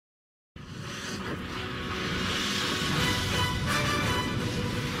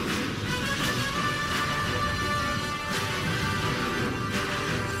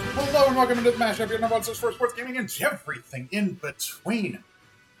and welcome into the Mashup, your number one source for sports gaming and everything in between.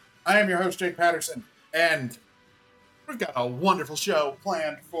 I am your host, Jake Patterson, and we've got a wonderful show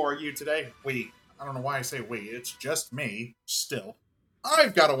planned for you today. I don't know why I say we, it's just me, still.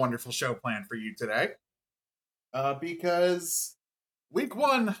 I've got a wonderful show planned for you today, because week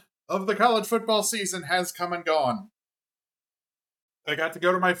one of the college football season has come and gone. I got to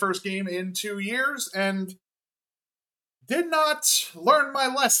go to my first game in 2 years, and did not learn my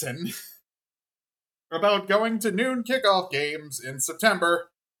lesson about going to noon kickoff games in September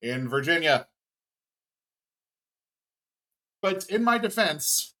in Virginia. But in my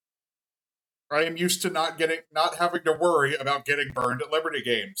defense, I am used to not having to worry about getting burned at Liberty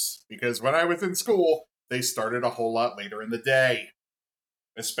games, because when I was in school, they started a whole lot later in the day.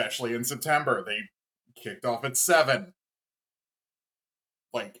 Especially in September, they kicked off at 7.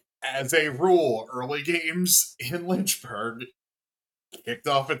 Like, as a rule, early games in Lynchburg kicked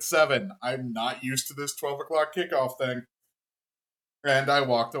off at 7. I'm not used to this 12 o'clock kickoff thing. And I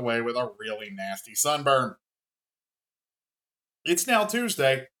walked away with a really nasty sunburn. It's now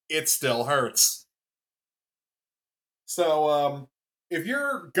Tuesday. It still hurts. So, if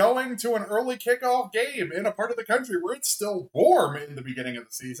you're going to an early kickoff game in a part of the country where it's still warm in the beginning of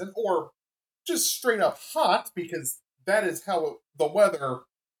the season, or just straight up hot, because that is how the weather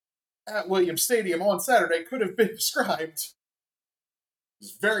at Williams Stadium on Saturday could have been described. It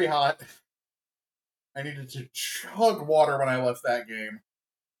was very hot. I needed to chug water when I left that game.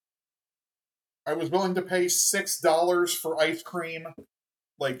 I was willing to pay $6 for ice cream.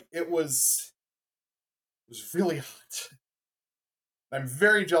 Like, it was really hot. I'm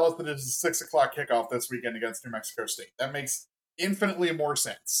very jealous that it is a 6 o'clock kickoff this weekend against New Mexico State. That makes infinitely more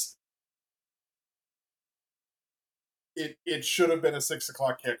sense. It should have been a 6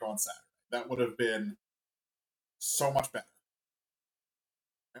 o'clock kick on Saturday. That would have been so much better.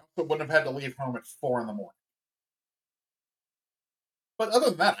 I also wouldn't have had to leave home at 4 in the morning. But other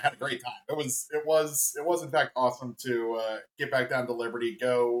than that, I had a great time. It was in fact awesome to get back down to Liberty,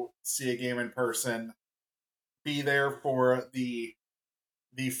 go see a game in person, be there for the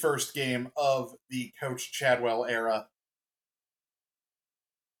first game of the Coach Chadwell era.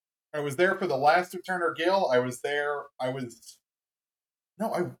 I was there for the last of Turner Gill. I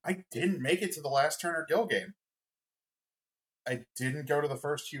didn't make it to the last Turner Gill game. I didn't go to the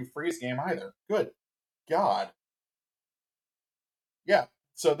first Hugh Freeze game either. Good God. Yeah,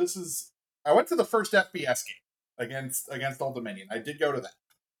 so I went to the first FBS game against Old Dominion. I did go to that.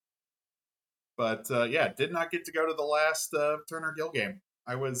 But, did not get to go to the last Turner Gill game.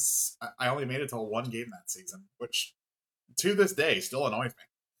 I only made it to one game that season, which to this day still annoys me.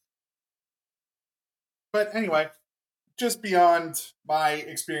 But anyway, just beyond my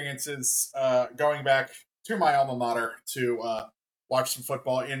experiences going back to my alma mater to watch some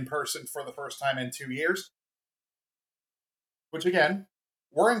football in person for the first time in 2 years, which again,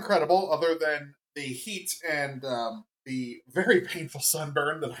 were incredible, other than the heat and the very painful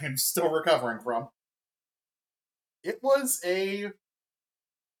sunburn that I am still recovering from. It was a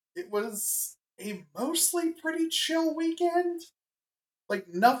mostly pretty chill weekend. Like,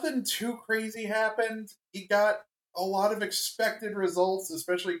 nothing too crazy happened. You got a lot of expected results,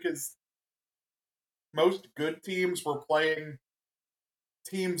 especially because most good teams were playing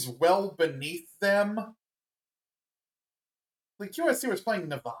teams well beneath them. Like, USC was playing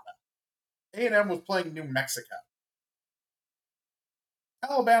Nevada. A&M was playing New Mexico.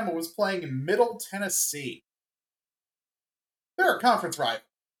 Alabama was playing Middle Tennessee. They're a conference rival.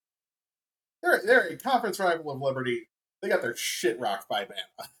 They're a conference rival of Liberty. They got their shit rocked by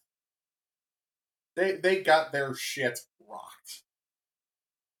Bama. They got their shit rocked.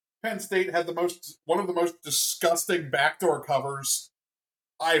 Penn State had one of the most disgusting backdoor covers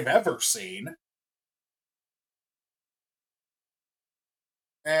I've ever seen.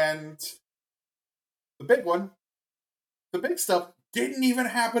 And the big stuff didn't even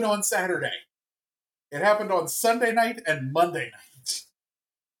happen on Saturday. It happened on Sunday night and Monday night.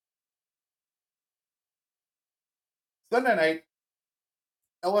 Sunday night,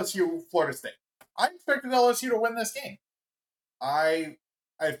 LSU, Florida State. I expected LSU to win this game. I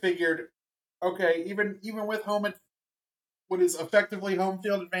figured, okay, even with what is effectively home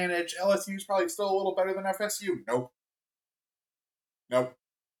field advantage, LSU's probably still a little better than FSU. Nope.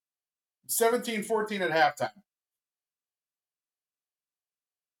 17-14 at halftime.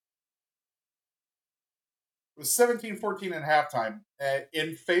 It was 17-14 at halftime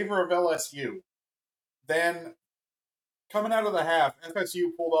in favor of LSU. Then, coming out of the half,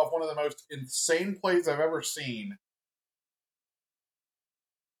 FSU pulled off one of the most insane plays I've ever seen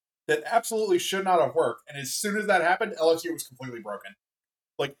that absolutely should not have worked. And as soon as that happened, LSU was completely broken.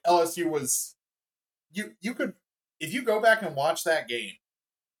 Like LSU was you could, if you go back and watch that game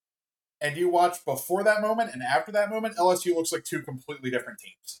and you watch before that moment and after that moment, LSU looks like two completely different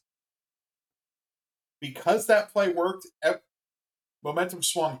teams. Because that play worked, momentum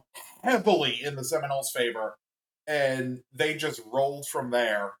swung heavily in the Seminoles' favor, and they just rolled from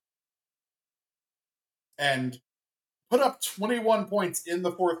there and put up 21 points in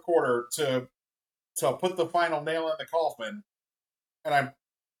the fourth quarter to put the final nail in the coffin. And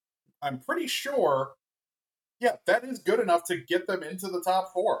I'm pretty sure, yeah, that is good enough to get them into the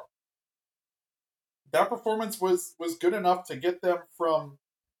top four. That performance was good enough to get them from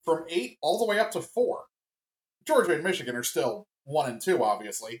 8 all the way up to 4. Georgia and Michigan are still 1 and 2,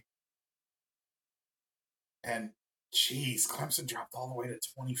 obviously. And geez, Clemson dropped all the way to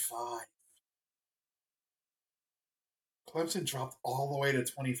 25. Clemson dropped all the way to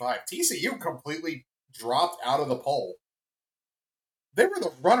 25. TCU completely dropped out of the poll. They were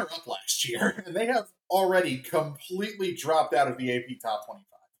the runner-up last year, and they have already completely dropped out of the AP Top 25.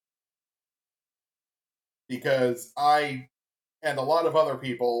 Because I and a lot of other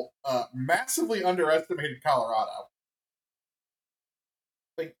people massively underestimated Colorado.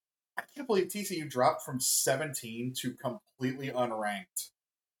 Like, I can't believe TCU dropped from 17 to completely unranked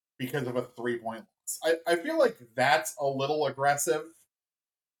because of a 3-point loss. I feel like that's a little aggressive.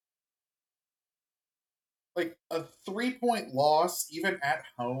 Like, a 3-point loss, even at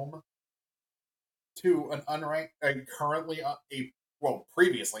home, to an unranked, currently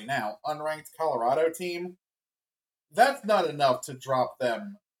previously now, unranked Colorado team, that's not enough to drop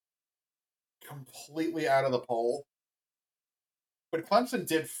them completely out of the poll. But Clemson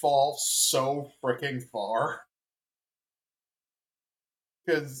did fall so freaking far.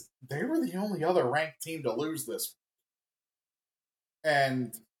 Because they were the only other ranked team to lose this.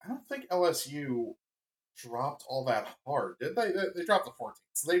 And I don't think LSU dropped all that hard, did they? They dropped the 14.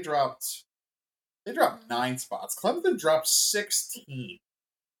 So they dropped 9 spots. Clemson dropped 16.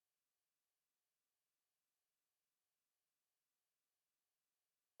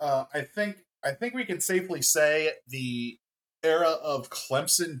 I think we can safely say the era of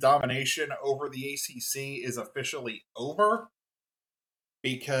Clemson domination over the ACC is officially over,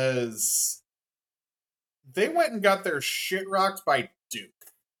 because they went and got their shit rocked by Duke.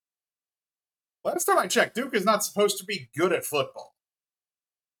 Last time I checked, Duke is not supposed to be good at football.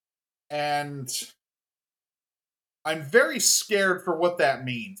 And I'm very scared for what that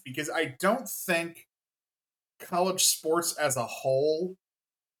means, because I don't think college sports as a whole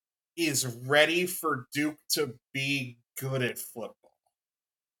is ready for Duke to be good at football.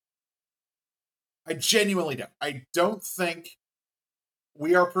 I genuinely don't. I don't think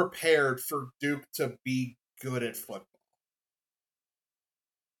we are prepared for Duke to be good at football.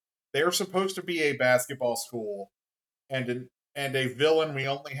 They're supposed to be a basketball school and a villain we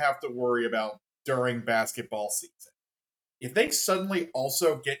only have to worry about during basketball season. If they suddenly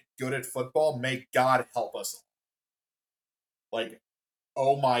also get good at football, may God help us all. Like,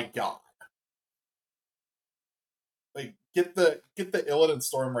 oh my God. Like, get the Illidan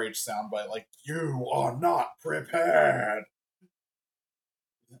Storm Rage soundbite. Like, you are not prepared.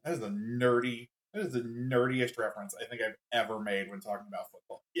 That is the nerdiest reference I think I've ever made when talking about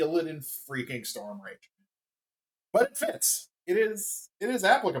football. Illidan freaking Storm Rage. But it fits. It is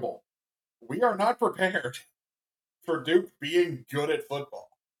applicable. We are not prepared for Duke being good at football.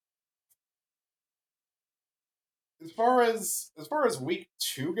 As far as week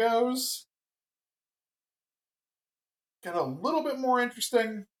 2 goes, got a little bit more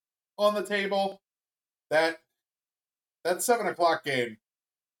interesting on the table. That 7:00 game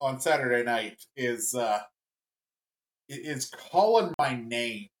on Saturday night is calling my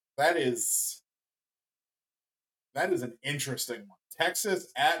name. That is an interesting one.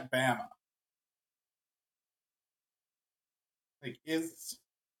 Texas at Bama. Like, is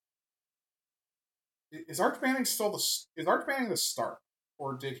Arch Manning the start,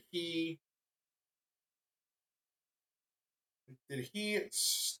 or did he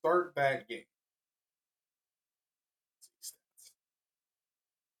start that game?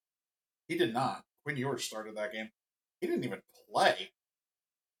 He did not. Quinn Ewers started that game. He didn't even play.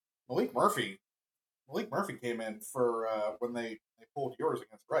 Malik Murphy came in for when they pulled Ewers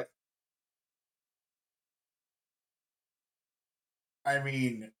against Rice. I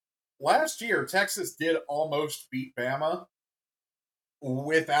mean, last year Texas did almost beat Bama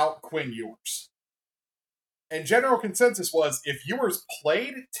without Quinn Ewers. And general consensus was, if Ewers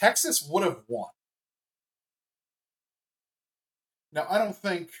played, Texas would have won. Now, I don't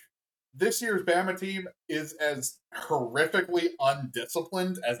think this year's Bama team is as horrifically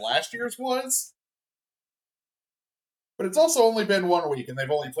undisciplined as last year's was. But it's also only been 1 week, and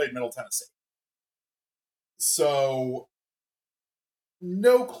they've only played Middle Tennessee. So,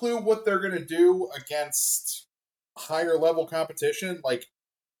 no clue what they're going to do against higher level competition. Like,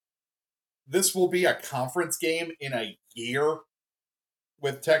 this will be a conference game in a year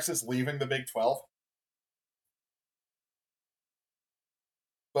with Texas leaving the Big 12.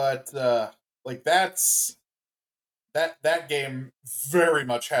 But, like, that game very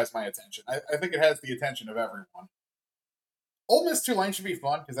much has my attention. I think it has the attention of everyone. Ole Miss Tulane should be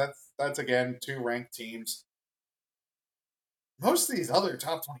fun because that's again 2 ranked teams. Most of these other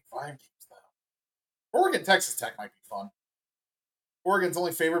top 25 games, though, Oregon Texas Tech might be fun. Oregon's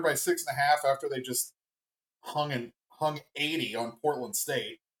only favored by 6.5 after they just hung 80 on Portland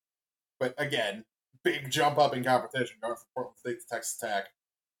State. But again, big jump up in competition going from Portland State to Texas Tech.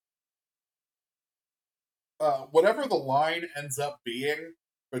 Whatever the line ends up being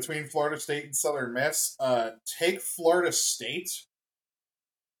between Florida State and Southern Miss, take Florida State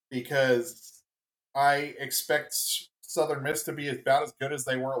because I expect Southern Miss to be about as good as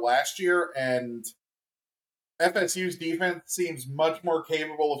they were last year, and FSU's defense seems much more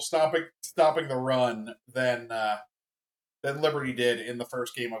capable of stopping the run than Liberty did in the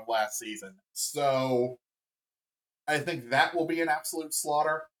first game of last season. So I think that will be an absolute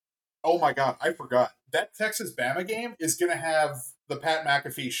slaughter. Oh my god, I forgot. That Texas Bama game is going to have the Pat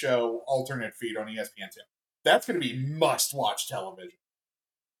McAfee show alternate feed on ESPN2. That's going to be must-watch television.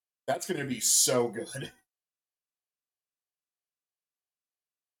 That's going to be so good.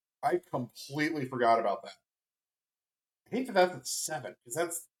 I completely forgot about that. I hate that that's at 7, because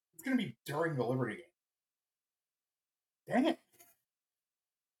it's going to be during the Liberty game. Dang it.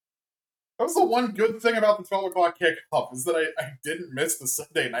 That was the one good thing about the 12 o'clock kickoff, is that I didn't miss the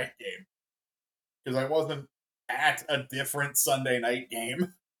Sunday night game. Because I wasn't at a different Sunday night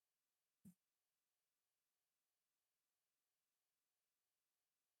game.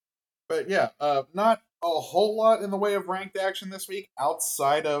 But yeah, not a whole lot in the way of ranked action this week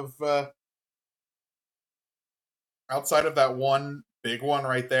outside of that one big one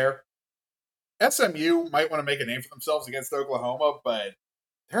right there. SMU might want to make a name for themselves against Oklahoma, but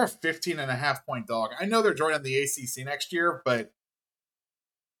they're a 15.5-point dog. I know they're joining the ACC next year, but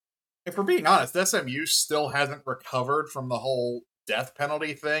if we're being honest, SMU still hasn't recovered from the whole death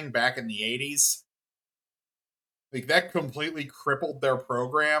penalty thing back in the 80s. Like, that completely crippled their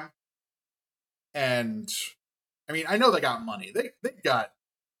program. And I mean, I know they got money. They've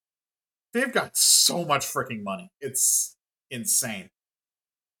got so much freaking money. It's insane.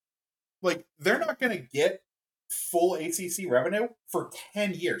 Like, they're not going to get full ACC revenue for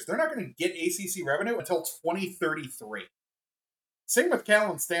 10 years. They're not going to get ACC revenue until 2033. Same with Cal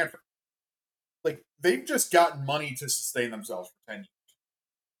and Stanford. Like, they've just got money to sustain themselves for 10 years.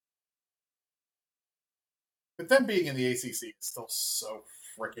 But them being in the ACC is still so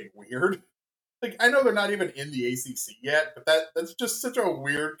freaking weird. Like, I know they're not even in the ACC yet, but that's just such a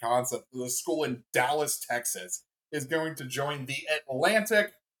weird concept. The school in Dallas, Texas, is going to join the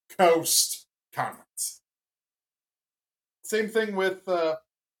Atlantic Coast Conference. Same thing with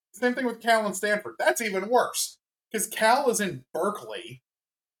Cal and Stanford. That's even worse because Cal is in Berkeley,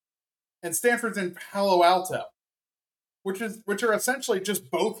 and Stanford's in Palo Alto, which are essentially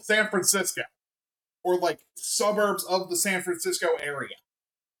just both San Francisco, or like suburbs of the San Francisco area.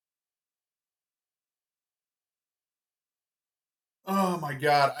 Oh my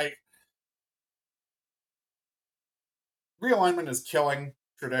god, realignment is killing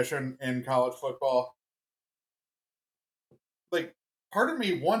tradition in college football. Like, part of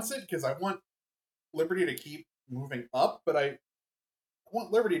me wants it because I want Liberty to keep moving up, but I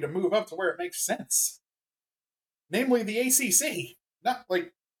want Liberty to move up to where it makes sense. Namely the ACC. Not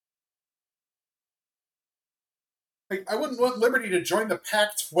like I wouldn't want Liberty to join the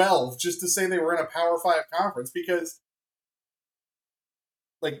Pac-12 just to say they were in a Power 5 conference because,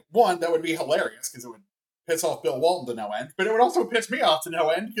 like, one, that would be hilarious because it would piss off Bill Walton to no end, but it would also piss me off to no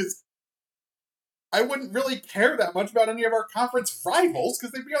end because I wouldn't really care that much about any of our conference rivals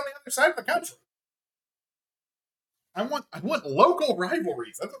because they'd be on the other side of the country. I want local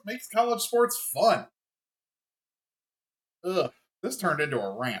rivalries. That's what makes college sports fun. Ugh, this turned into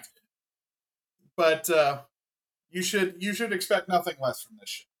a rant. But you should expect nothing less from this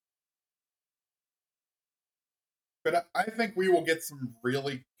show. But I think we will get some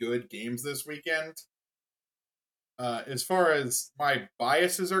really good games this weekend. As far as my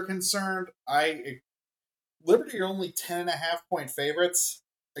biases are concerned, Liberty are only 10.5-point favorites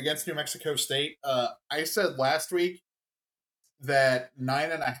against New Mexico State. I said last week that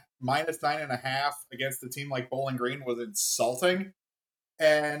minus 9.5 against a team like Bowling Green was insulting,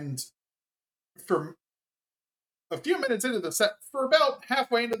 and for a few minutes into the set, for about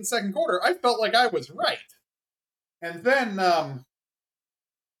halfway into the second quarter, I felt like I was right. And then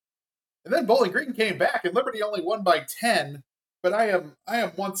Bowling Green came back, and Liberty only won by 10. But I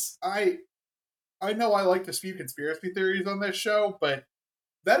know I like to spew conspiracy theories on this show, but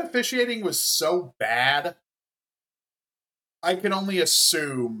that officiating was so bad. I can only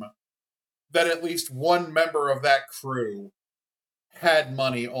assume that at least one member of that crew had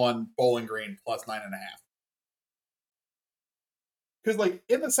money on Bowling Green plus 9.5. Because like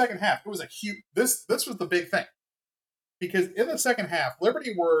in the second half, it was a huge. This was the big thing. Because in the second half,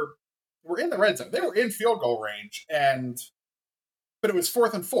 Liberty were in the red zone. They were in field goal range, but it was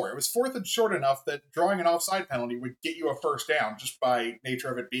 4th and 4. It was 4th and short enough that drawing an offside penalty would get you a first down just by nature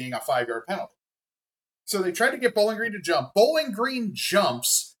of it being a 5-yard penalty. So they tried to get Bowling Green to jump. Bowling Green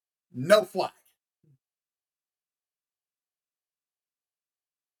jumps, no flag.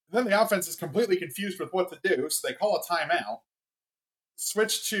 Then the offense is completely confused with what to do, so they call a timeout,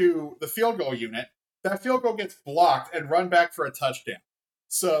 switch to the field goal unit. That field goal gets blocked and run back for a touchdown.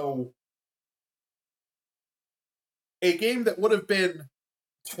 So a game that would have been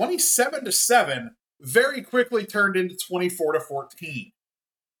 27-7 very quickly turned into 24-14.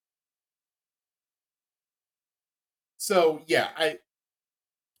 So yeah,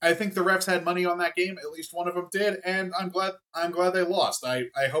 I think the refs had money on that game. At least one of them did, and I'm glad they lost.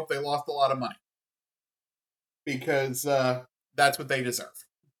 I hope they lost a lot of money because that's what they deserve.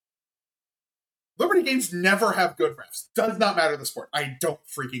 Liberty games never have good refs. Does not matter the sport. I don't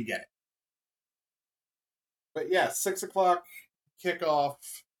freaking get it. But yeah, 6 o'clock kickoff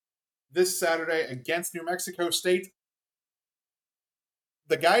this Saturday against New Mexico State.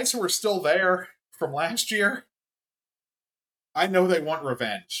 The guys who are still there from last year, I know they want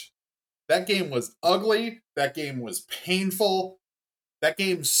revenge. That game was ugly. That game was painful. That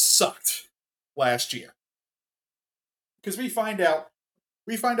game sucked last year. Because we find out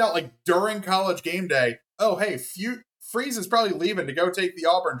like during college game day, oh hey, Freeze is probably leaving to go take the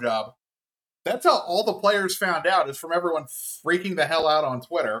Auburn job. That's how all the players found out, is from everyone freaking the hell out on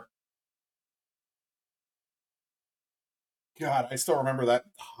Twitter. God, I still remember that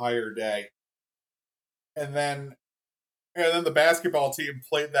entire day. And then the basketball team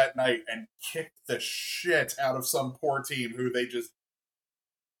played that night and kicked the shit out of some poor team who they just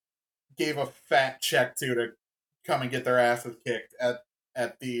gave a fat check to come and get their asses kicked at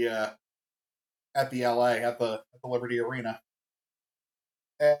the LA at the Liberty Arena.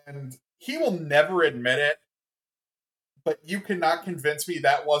 And he will never admit it, but you cannot convince me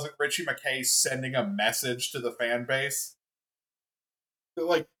that wasn't Richie McKay sending a message to the fan base.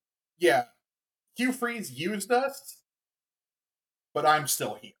 Like, yeah, Hugh Freeze used us, but I'm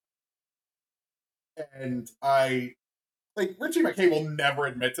still here. And Richie McKay will never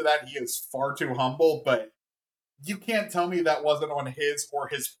admit to that. He is far too humble, but you can't tell me that wasn't on his or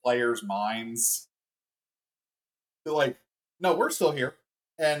his players' minds. They're like, no, we're still here,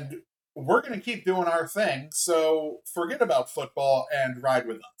 and we're going to keep doing our thing, so forget about football and ride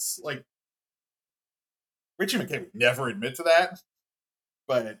with us. Like, Richie McKay would never admit to that,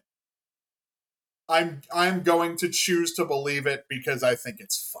 but I'm going to choose to believe it because I think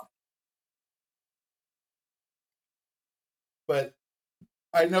it's fun. But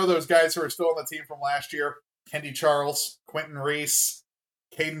I know those guys who are still on the team from last year: Kendi Charles, Quentin Reese,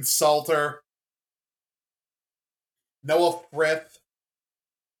 Caden Salter, Noah Frith.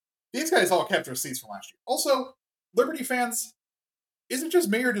 These guys all kept receipts from last year. Also, Liberty fans, is it just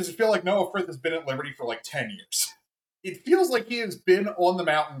me or does it feel like Noah Frith has been at Liberty for like 10 years? It feels like he has been on the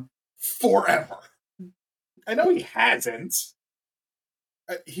mountain forever. I know he hasn't.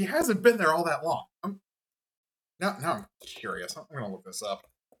 He hasn't been there all that long. Now I'm curious. I'm going to look this up.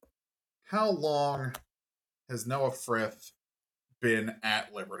 How long has Noah Frith been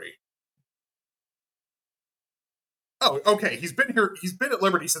at Liberty? Oh, okay. He's been here. He's been at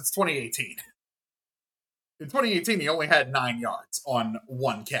Liberty since 2018. In 2018, he only had 9 yards on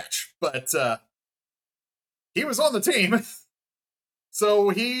 1 catch, but he was on the team, so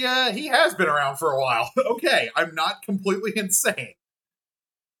he has been around for a while. Okay, I'm not completely insane.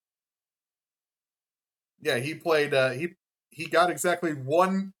 Yeah, he played. He got exactly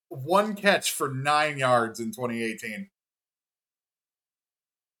one catch for 9 yards in 2018.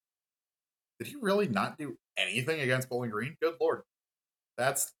 Did he really not do anything against Bowling Green? Good lord,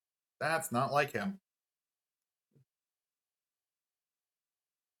 that's not like him.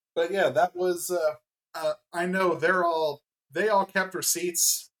 But yeah, that was. I know they all kept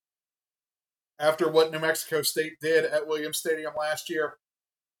receipts after what New Mexico State did at Williams Stadium last year,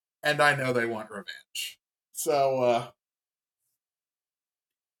 and I know they want revenge. So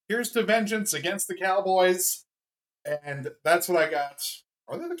here's to vengeance against the Cowboys. And that's what I got.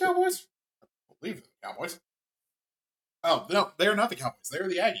 Are they the Cowboys? I believe they're the Cowboys. Oh, no, they're not the Cowboys. They're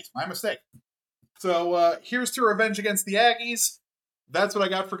the Aggies. My mistake. So here's to revenge against the Aggies. That's what I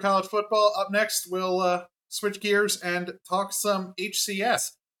got for college football. Up next, we'll switch gears and talk some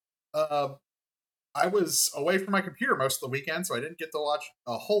HCS. I was away from my computer most of the weekend, so I didn't get to watch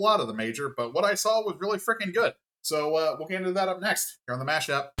a whole lot of the major, but what I saw was really freaking good. So we'll get into that up next here on The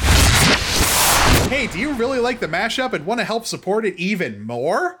Mashup. Hey, do you really like The Mashup and want to help support it even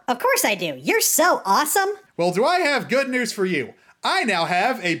more? Of course I do. You're so awesome. Well, do I have good news for you? I now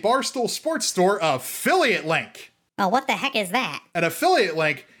have a Barstool Sports Store affiliate link. Oh, what the heck is that? An affiliate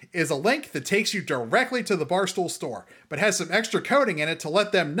link is a link that takes you directly to the Barstool store, but has some extra coding in it to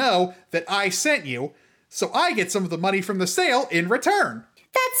let them know that I sent you, so I get some of the money from the sale in return.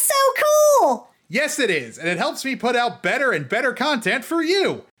 That's so cool! Yes, it is, and it helps me put out better and better content for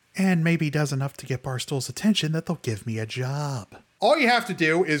you. And maybe does enough to get Barstool's attention that they'll give me a job. All you have to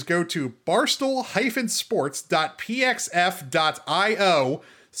do is go to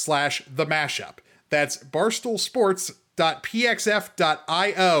barstool-sports.pxf.io/themashup. That's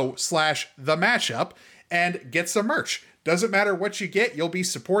barstoolsports.pxf.io/themashup and get some merch. Doesn't matter what you get, you'll be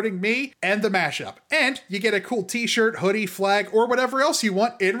supporting me and the mashup. And you get a cool t-shirt, hoodie, flag, or whatever else you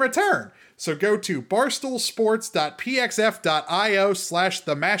want in return. So go to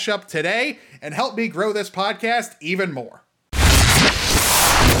barstoolsports.pxf.io/themashup today and help me grow this podcast even more.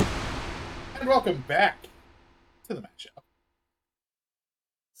 And welcome back to the mashup.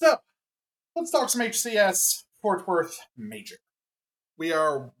 So, let's talk some HCS Fort Worth Major. We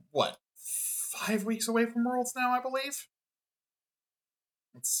are, 5 weeks away from Worlds now, I believe?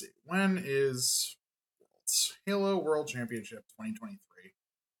 Let's see. When is Worlds? Halo World Championship 2023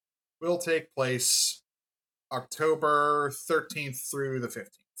 will take place October 13th through the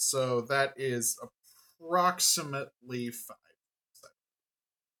 15th. So that is approximately 5.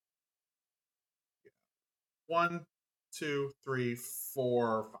 1, 2, 3,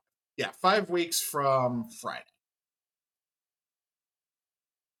 4, 5. Yeah, 5 weeks from Friday.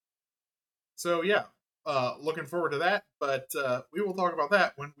 So yeah, looking forward to that, but we will talk about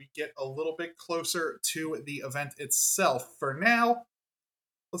that when we get a little bit closer to the event itself. For now,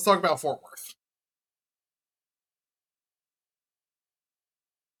 let's talk about Fort Worth.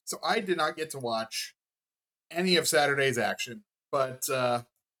 So I did not get to watch any of Saturday's action, but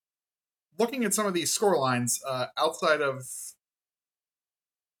looking at some of these score lines, outside of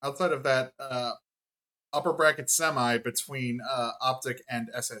that upper bracket semi between Optic and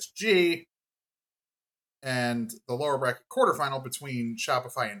SSG, and the lower bracket quarterfinal between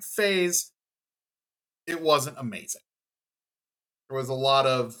Shopify and FaZe, it wasn't amazing. There was a lot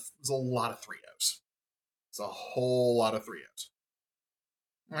of 3-0s. It's a whole lot of 3-0s.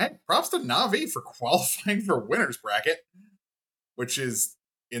 Hey, props to Na'Vi for qualifying for winners bracket, which is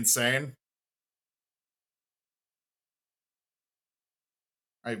insane.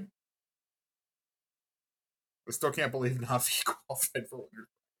 I still can't believe Na'Vi qualified for winners.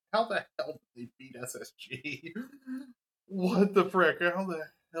 How the hell did they beat SSG? What the frick? How the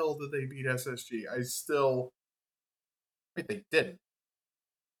hell did they beat SSG? Wait, they didn't.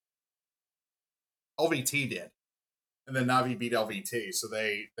 LVT did. And then Na'Vi beat LVT, so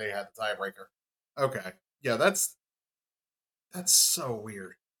they had the tiebreaker. Okay. Yeah, that's so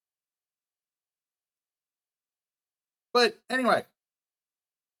weird. But anyway,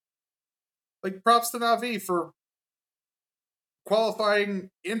 props to Na'Vi for qualifying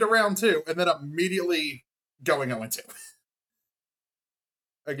into round 2 and then immediately going 0-2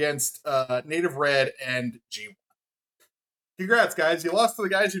 against Native Red and G1. Congrats, guys. You lost to the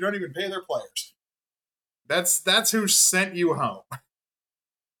guys who don't even pay their players. That's who sent you home.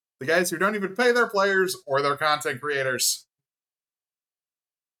 The guys who don't even pay their players or their content creators.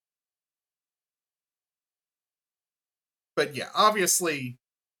 But yeah, obviously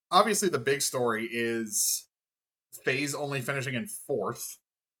the big story is FaZe only finishing in 4th.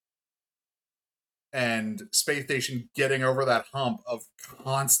 And Space Station getting over that hump of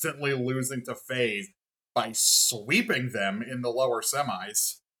constantly losing to FaZe by sweeping them in the lower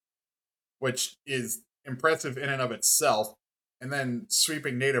semis, which is impressive in and of itself, and then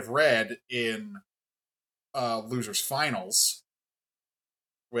sweeping Native Red in losers finals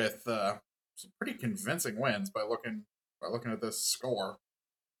with some pretty convincing wins by looking at this score.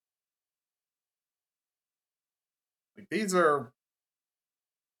 Those are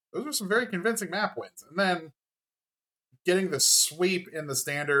some very convincing map wins, and then getting the sweep in the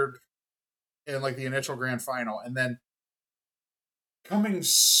standard in the initial grand final, and then coming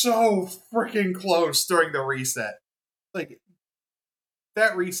so freaking close during the reset.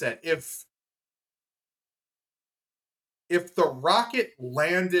 That reset, if if the rocket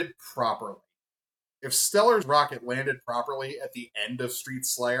landed properly, if Stellar's rocket landed properly at the end of Street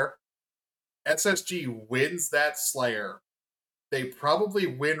Slayer, SSG wins that Slayer. They probably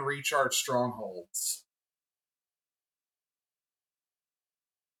win Recharge Strongholds.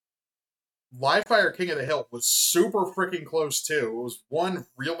 Livefire King of the Hill was super freaking close too. It was one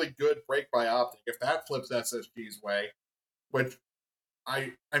really good break by Optic. If that flips SSG's way, which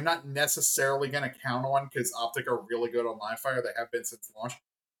I'm not necessarily going to count on because Optic are really good on Livefire. They have been since launch.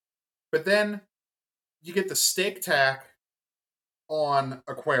 But then you get the Stake Tack on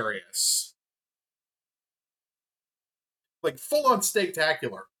Aquarius. Like full on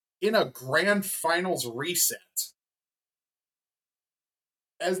Stake-tacular in a grand finals reset.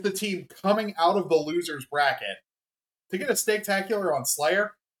 As the team coming out of the loser's bracket to get a Stake-tacular on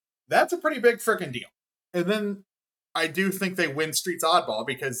Slayer, that's a pretty big freaking deal. And then I do think they win Streets Oddball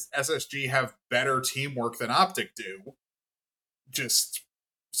because SSG have better teamwork than Optic do. Just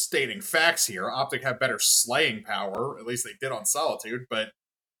stating facts here. Optic have better slaying power, at least they did on Solitude, but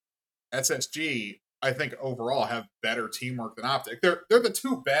SSG, I think overall, have better teamwork than Optic. They're the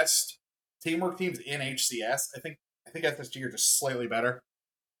two best teamwork teams in HCS. I think SSG are just slightly better.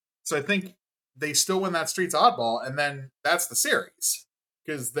 So I think they still win that Streets Oddball, and then that's the series.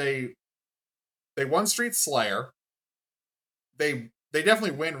 Because they won Street Slayer. They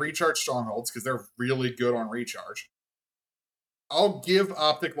definitely win Recharge Strongholds because they're really good on Recharge. I'll give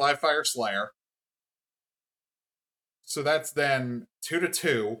Optic Livefire Slayer. So that's then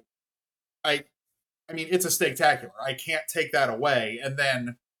 2-2. I mean, it's a Stake-tacular. I can't take that away. And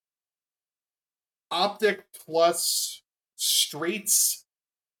then Optic plus Streets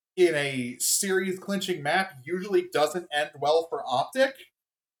in a series clinching map usually doesn't end well for Optic.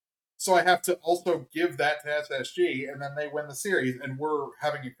 So I have to also give that to SSG, and then they win the series, and we're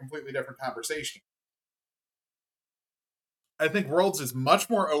having a completely different conversation. I think Worlds is much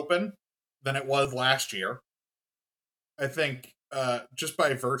more open than it was last year. I think just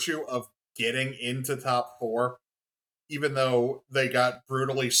by virtue of getting into top 4, even though they got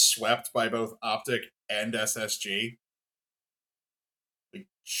brutally swept by both Optic and SSG. Like,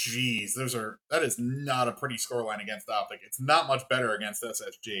 jeez, that is not a pretty scoreline against Optic. It's not much better against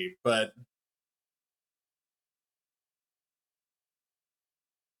SSG, but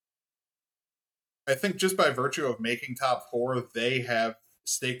I think just by virtue of making top 4, they have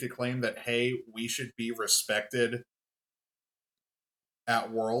staked a claim that, hey, we should be respected at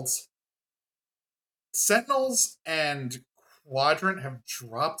Worlds. Sentinels and Quadrant have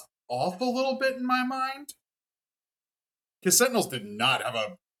dropped off a little bit in my mind. Because Sentinels did not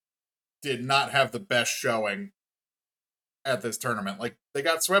have the best showing at this tournament. Like, they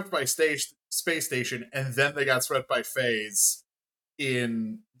got swept by Space Station, and then they got swept by FaZe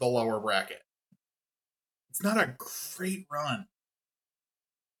in the lower bracket. It's not a great run.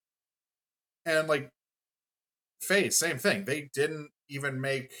 And, like, FaZe, same thing. They didn't even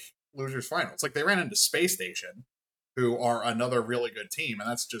make losers finals. Like, they ran into Space Station, who are another really good team, and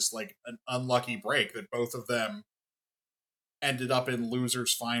that's just, like, an unlucky break that both of them ended up in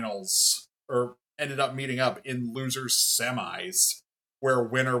losers finals, or ended up meeting up in losers semis, where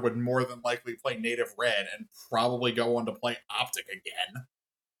winner would more than likely play Native Red and probably go on to play Optic again.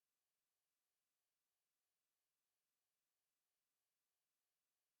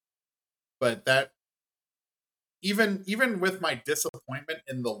 But that, even with my disappointment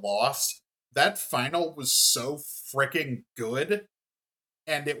in the loss, that final was so freaking good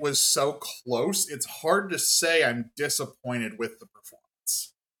and it was so close, it's hard to say I'm disappointed with the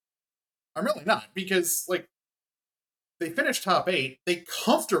performance. I'm really not, because, like, they finished top 8. They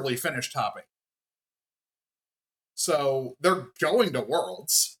comfortably finished top 8. So they're going to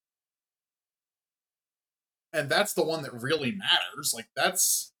Worlds. And that's the one that really matters.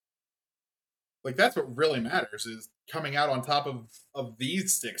 That's what really matters, is coming out on top of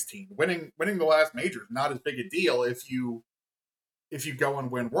these 16. Winning the last major is not as big a deal if you go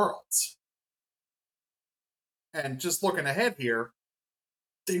and win Worlds. And just looking ahead here,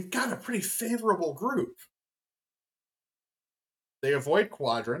 they've got a pretty favorable group. They avoid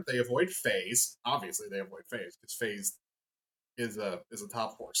Quadrant, they avoid FaZe. Obviously, they avoid FaZe because FaZe is a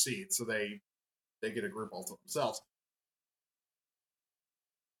top 4 seed, so they get a group all to themselves.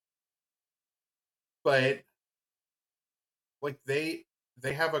 But, like, they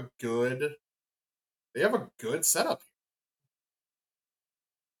have a good setup.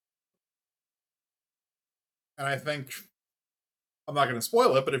 And I think, I'm not going to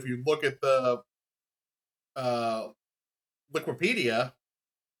spoil it, but if you look at the Wikipedia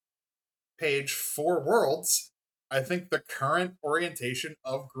page for Worlds, I think the current orientation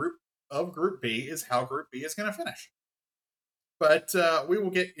of Group B is how Group B is going to finish. But we will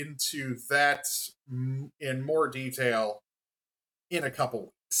get into that in more detail in a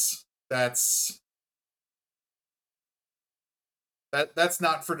couple weeks. That's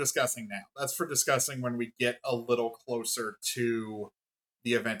not for discussing now. That's for discussing when we get a little closer to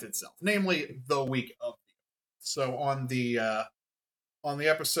the event itself, namely the week of the event. So on the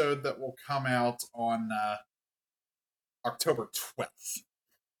episode that will come out on October 12th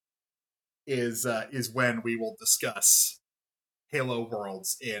is when we will discuss Halo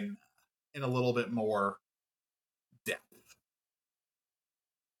Worlds in a little bit more depth.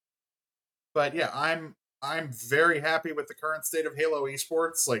 But yeah, I'm very happy with the current state of Halo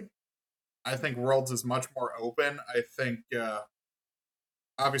esports. Like, I think Worlds is much more open. I think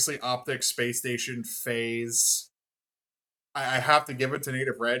obviously Optic, Space Station, FaZe. I have to give it to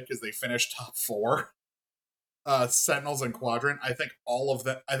Native Red because they finished top 4. Sentinels and Quadrant. I think all of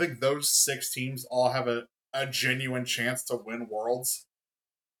them. I think those 6 teams all have a genuine chance to win Worlds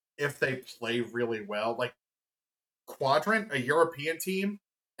if they play really well. Like Quadrant, a European team,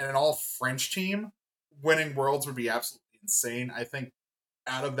 and an all French team winning Worlds would be absolutely insane. I think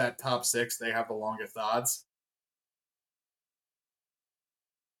out of that top 6, they have the longest odds.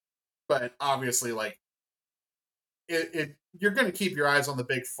 But obviously, like you're going to keep your eyes on the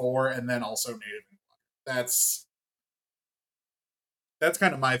big 4, and then also Native and Quadrant. That's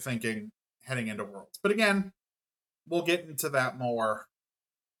kind of my thinking heading into Worlds. But again, we'll get into that more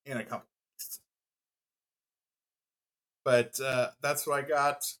in a couple weeks. But that's what I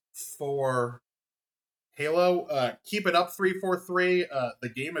got for Halo. Keep it up, 343. The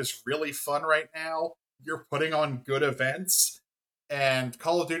game is really fun right now. You're putting on good events, and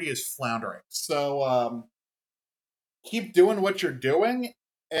Call of Duty is floundering. So keep doing what you're doing,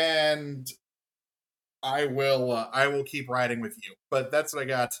 and I will keep riding with you. But that's what I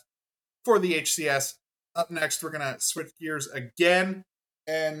got for the HCS. Up next, we're gonna switch gears again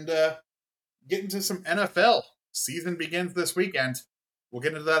and get into some NFL. Season begins this weekend. We'll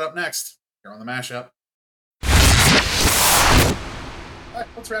get into that up next here on the Mashup. All right,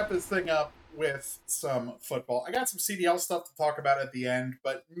 let's wrap this thing up with some football. I got some CDL stuff to talk about at the end,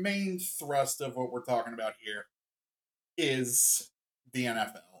 but main thrust of what we're talking about here is the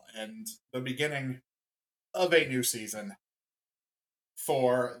NFL and the beginning of a new season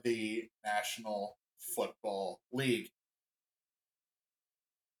for the National Football League.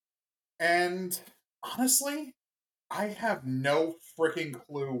 And honestly, I have no freaking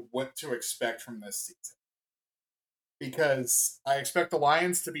clue what to expect from this season. Because I expect the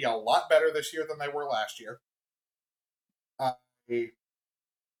Lions to be a lot better this year than they were last year. I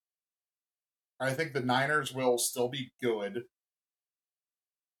think the Niners will still be good.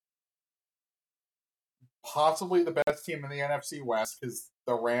 Possibly the best team in the NFC West because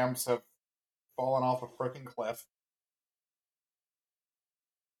the Rams have fallen off a freaking cliff.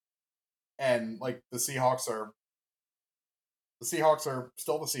 And like the Seahawks are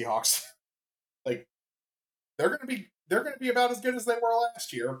still the Seahawks. Like they're gonna be about as good as they were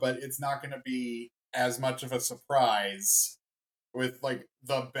last year, but it's not gonna be as much of a surprise with like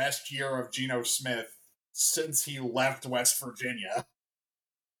the best year of Geno Smith since he left West Virginia.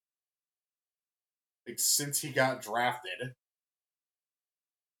 Like since he got drafted.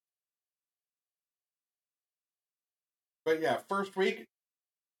 But yeah, first week,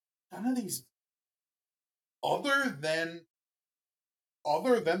 none of these other than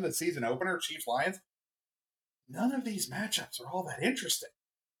the season opener, Chiefs Lions, none of these matchups are all that interesting.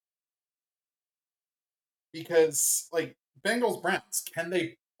 Because like Bengals Browns, can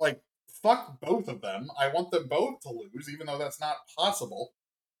they like fuck both of them? I want them both to lose, even though that's not possible.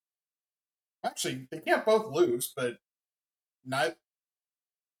 Actually, they can't both lose, but not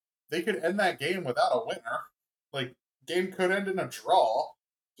they could end that game without a winner. Like game could end in a draw.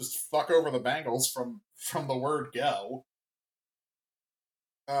 Just fuck over the Bengals from the word go.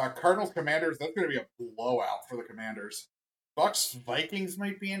 Cardinals Commanders, that's going to be a blowout for the Commanders. Bucks Vikings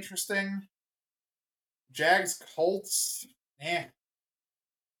might be interesting. Jags Colts,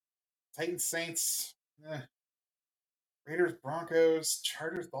 Titans Saints, Raiders Broncos,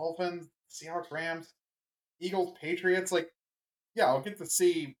 Chargers Dolphins, Seahawks Rams, Eagles Patriots. Like, yeah, I'll get to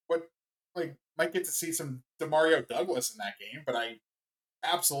see might get to see some Demario Douglas in that game, but I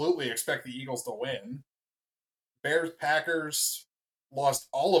absolutely expect the Eagles to win. Bears Packers lost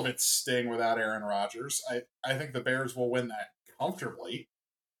all of its sting without Aaron Rodgers. I think the Bears will win that comfortably.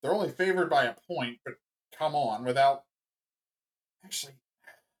 They're only favored by a point, but come on, without actually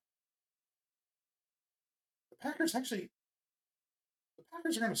the Packers are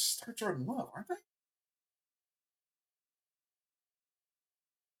going to start Jordan Love, aren't they?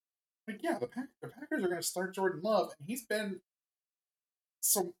 Like, yeah, the Packers are going to start Jordan Love, and he's been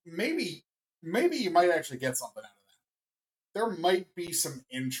So maybe you might actually get something out of that. There might be some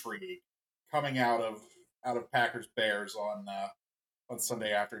intrigue coming out of Packers Bears on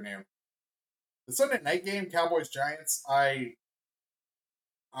Sunday afternoon. The Sunday night game, Cowboys Giants. I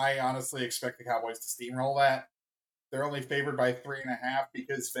honestly expect the Cowboys to steamroll that. They're only favored by 3.5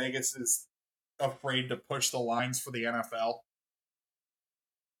 because Vegas is afraid to push the lines for the NFL.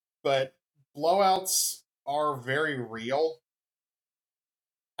 But blowouts are very real.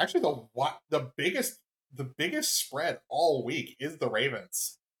 Actually, the biggest spread all week is the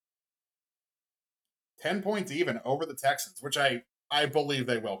Ravens. 10 points even over the Texans, which I believe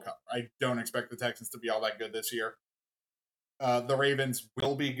they will cover. I don't expect the Texans to be all that good this year. The Ravens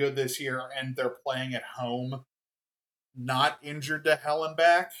will be good this year, and they're playing at home, not injured to hell and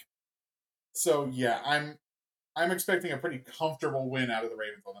back. So yeah, I'm expecting a pretty comfortable win out of the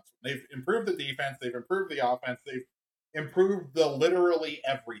Ravens on this one. They've improved the defense, they've improved the offense, they've improved the literally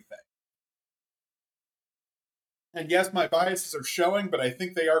everything. And yes, my biases are showing, but I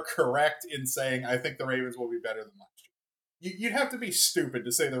think they are correct in saying I think the Ravens will be better than last year. You'd have to be stupid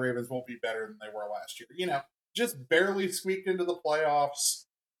to say the Ravens won't be better than they were last year. Just barely squeaked into the playoffs,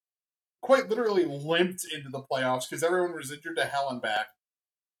 quite literally limped into the playoffs because everyone was injured to hell and back.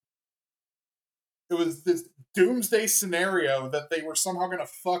 It was this doomsday scenario that they were somehow going to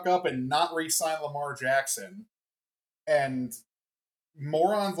fuck up and not re-sign Lamar Jackson. And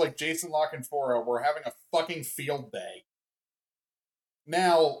morons like Jason LaCanfora were having a fucking field day.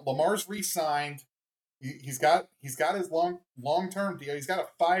 Now Lamar's re-signed. He's got his long-term deal. He's got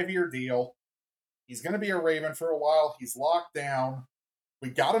a 5-year deal. He's going to be a Raven for a while. He's locked down. We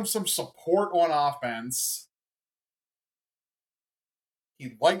got him some support on offense.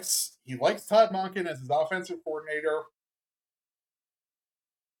 He likes Todd Monken as his offensive coordinator,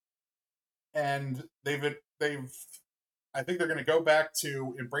 and I think they're going to go back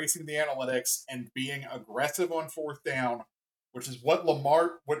to embracing the analytics and being aggressive on fourth down, which is what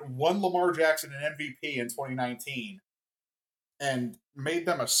won Lamar Jackson an MVP in 2019 and made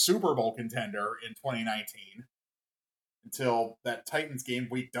them a Super Bowl contender in 2019 until that Titans game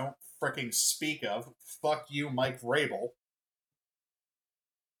we don't freaking speak of. Fuck you, Mike Vrabel.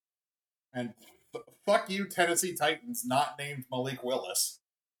 And fuck you, Tennessee Titans, not named Malik Willis.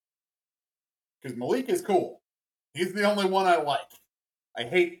 Because Malik is cool. He's the only one I like. I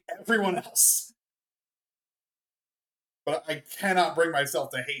hate everyone else. But I cannot bring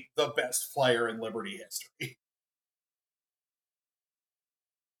myself to hate the best player in Liberty history.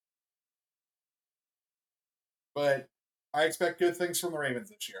 But I expect good things from the Ravens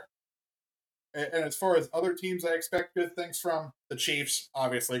this year. And as far as other teams I expect good things from, the Chiefs,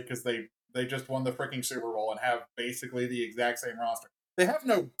 obviously, because they just won the freaking Super Bowl and have basically the exact same roster. They have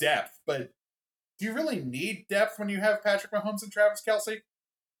no depth, but do you really need depth when you have Patrick Mahomes and Travis Kelce?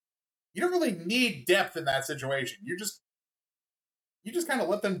 You don't really need depth in that situation. You just kind of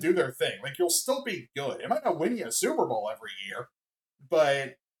let them do their thing. Like, you'll still be good. It might not win you a Super Bowl every year,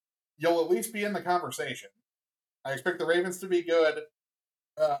 but you'll at least be in the conversation. I expect the Ravens to be good.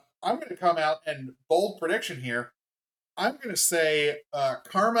 I'm going to come out and bold prediction here. I'm going to say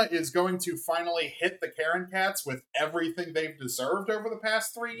karma is going to finally hit the Karen Cats with everything they've deserved over the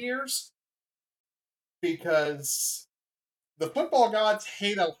past 3 years. Because the football gods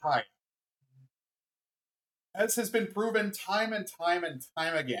hate Ohio. As has been proven time and time and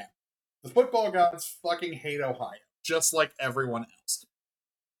time again. The football gods fucking hate Ohio. Just like everyone else.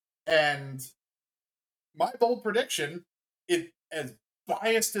 And my bold prediction, as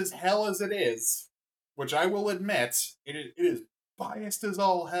biased as hell as it is, which I will admit, it is biased as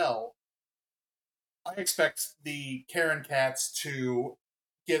all hell. I expect the Karen Cats to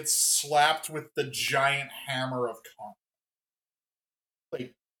get slapped with the giant hammer of karma.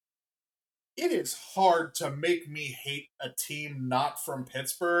 Like, it is hard to make me hate a team not from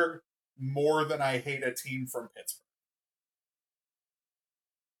Pittsburgh more than I hate a team from Pittsburgh.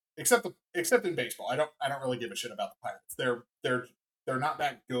 Except in baseball, I don't really give a shit about the Pirates. They're not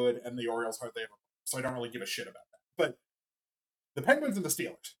that good, and the Orioles hardly ever, so I don't really give a shit about that. But the Penguins and the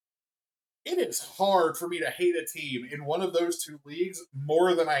Steelers, it is hard for me to hate a team in one of those two leagues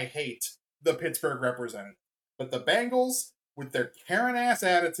more than I hate the Pittsburgh representative. But the Bengals, with their Karen ass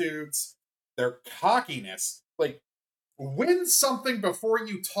attitudes, their cockiness, like, win something before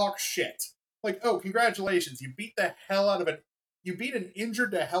you talk shit. Like, oh, congratulations, you beat the hell out of it. You beat an injured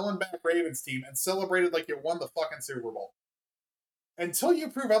to hell and back Ravens team and celebrated like you won the fucking Super Bowl. Until you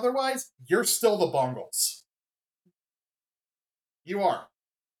prove otherwise, you're still the Bungles. You are.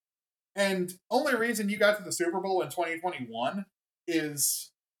 And only reason you got to the Super Bowl in 2021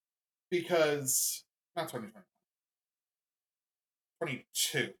 is because... Not 2021.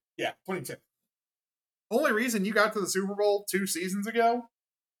 22. Yeah, 22. Only reason you got to the Super Bowl 2 seasons ago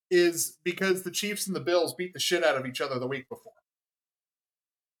is because the Chiefs and the Bills beat the shit out of each other the week before.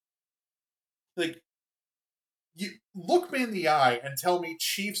 Like, you look me in the eye and tell me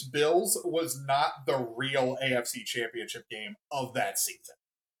Chiefs Bills was not the real AFC Championship game of that season.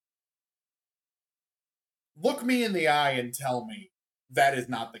 Look me in the eye and tell me that is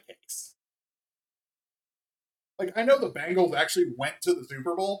not the case. Like, I know the Bengals actually went to the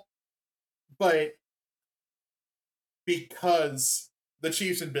Super Bowl, but because the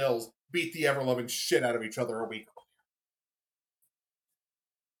Chiefs and Bills beat the ever-loving shit out of each other a week earlier.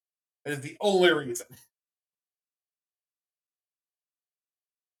 That is the only reason.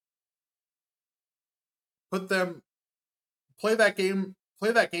 Play that game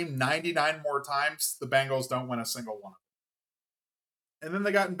 99 more times, the Bengals don't win a single one. And then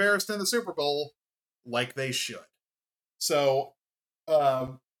they got embarrassed in the Super Bowl like they should. So,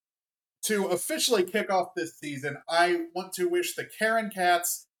 to officially kick off this season, I want to wish the Karen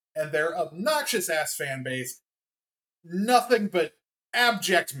Cats and their obnoxious ass fan base nothing but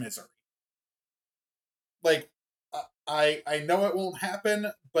abject misery. Like, I know it won't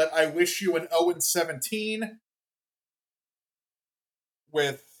happen, but I wish you an 0-17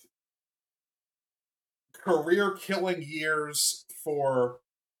 with career-killing years for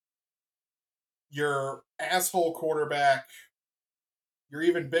your asshole quarterback, your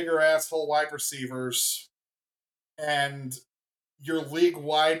even bigger asshole wide receivers, and your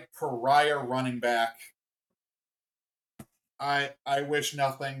league-wide pariah running back. I wish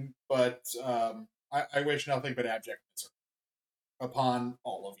nothing but I wish nothing but abject misery upon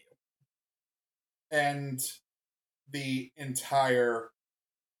all of you and the entire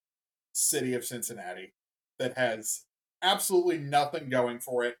city of Cincinnati that has absolutely nothing going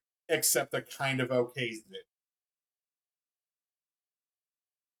for it except a kind of okay zoo.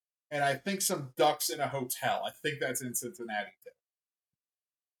 And I think some ducks in a hotel. I think that's in Cincinnati too.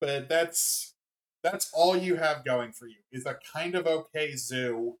 But that's all you have going for you is a kind of okay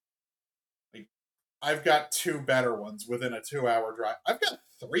zoo. Like, I've got 2 better ones within a 2-hour drive. I've got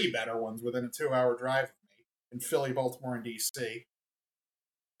 3 better ones within a 2-hour drive of me in Philly, Baltimore, and DC.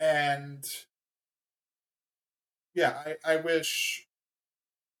 And yeah, I wish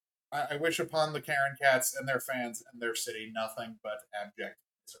upon the Karen Cats and their fans and their city nothing but abject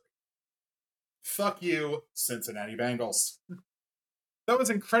misery. Fuck you, Cincinnati Bengals. That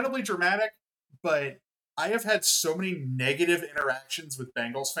was incredibly dramatic, but I have had so many negative interactions with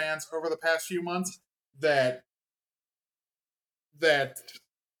Bengals fans over the past few months that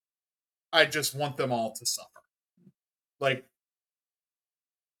I just want them all to suffer. Like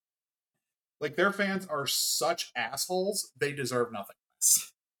their fans are such assholes, they deserve nothing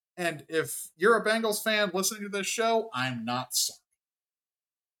less. And if you're a Bengals fan listening to this show, I'm not sorry.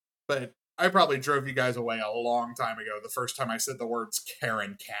 But I probably drove you guys away a long time ago the first time I said the words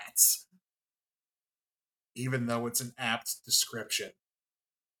Karen Cats. Even though it's an apt description.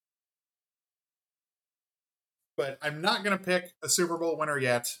 But I'm not going to pick a Super Bowl winner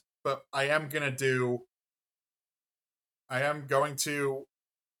yet, but I am going to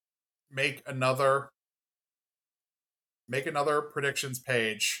make another predictions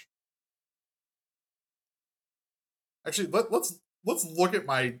page. Actually, let's look at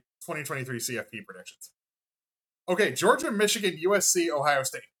my 2023 CFP predictions. Okay, Georgia, Michigan, USC, Ohio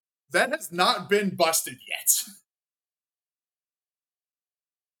State. That has not been busted yet.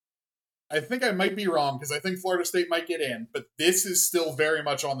 I think I might be wrong because I think Florida State might get in, but this is still very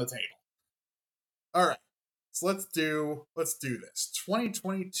much on the table. All right. So let's do this.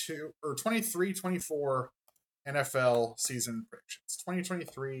 2022 or 23-24 NFL season predictions.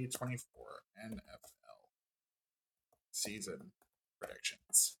 2023-24 NFL season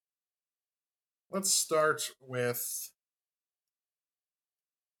predictions. Let's start with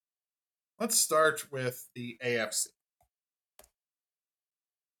the AFC.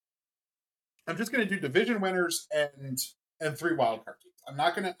 I'm just going to do division winners and 3 wildcard teams. I'm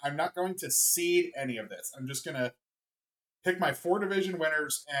not going to seed any of this. I'm just going to pick my 4 division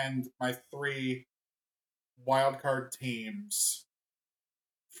winners and my 3 wildcard teams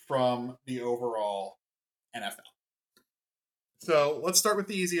from the overall NFL. So let's start with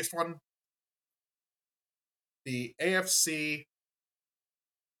the easiest one. The AFC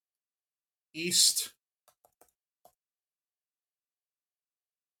East.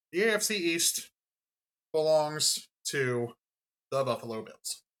 The AFC East belongs to the Buffalo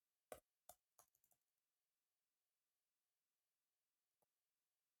Bills.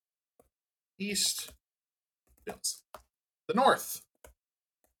 East, Bills. The North,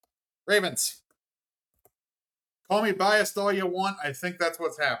 Ravens, Call me biased all you want. I think that's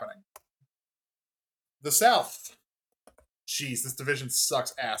what's happening. The South. Jeez, this division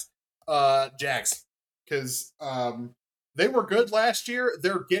sucks ass. Jags. Because they were good last year.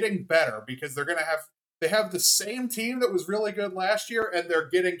 They're getting better because they have the same team that was really good last year, and they're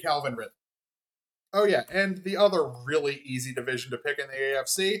getting Calvin Ridley. Oh yeah, and the other really easy division to pick in the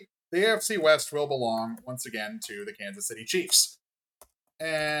AFC, the AFC West will belong once again to the Kansas City Chiefs.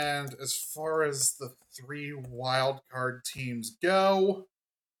 And as far as the 3 wild card teams go,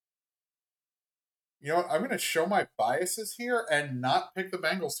 you know what? I'm going to show my biases here and not pick the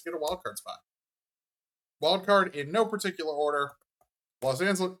Bengals to get a wild card spot. Wild card in no particular order. Los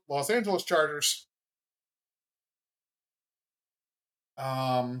Angeles Chargers.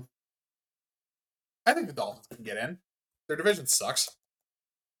 I think the Dolphins can get in. Their division sucks.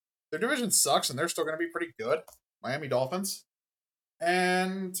 And they're still going to be pretty good. Miami Dolphins.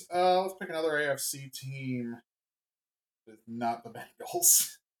 And let's pick another AFC team. It's not the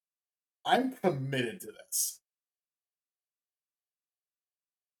Bengals. I'm committed to this.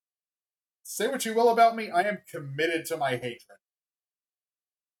 Say what you will about me, I am committed to my hatred.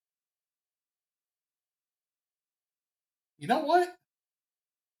 You know what?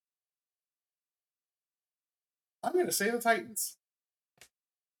 I'm going to say the Titans.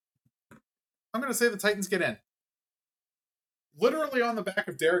 I'm going to say the Titans get in. Literally on the back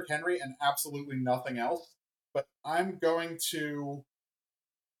of Derrick Henry and absolutely nothing else. But I'm going to...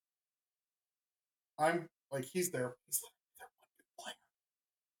 he's their one good player.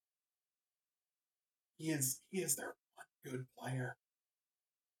 He is their one good player.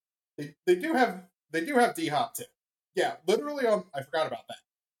 They do have D-Hop too. Yeah, literally I forgot about that.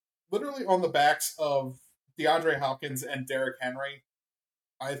 Literally on the backs of DeAndre Hopkins and Derrick Henry,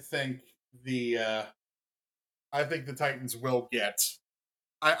 I think the Titans will get.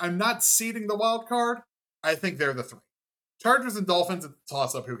 I'm not seeding the wild card. I think they're the 3. Chargers and Dolphins at the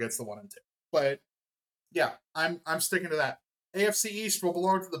toss-up who gets the 1 and 2. But yeah, I'm sticking to that. AFC East will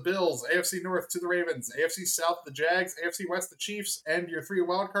belong to the Bills, AFC North to the Ravens, AFC South the Jags, AFC West the Chiefs, and your 3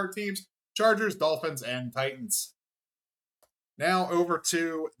 wildcard teams, Chargers, Dolphins, and Titans. Now over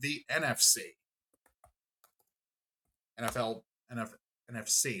to the NFC.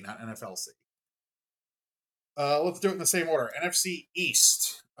 NFC, not NFLC. Let's do it in the same order. NFC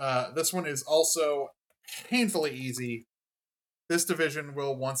East. This one is also painfully easy. This division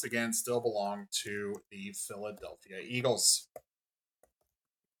will once again still belong to the Philadelphia Eagles.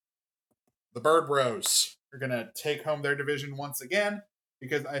 The Bird Bros are going to take home their division once again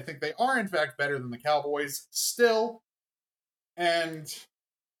because I think they are in fact better than the Cowboys still. And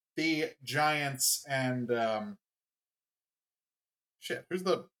the Giants and who's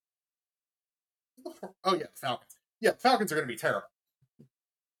the Falcons. Yeah, the Falcons are going to be terrible.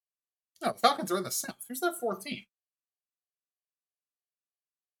 No, the Falcons are in the South. Who's their 4th team?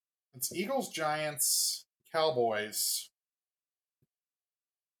 It's Eagles, Giants, Cowboys.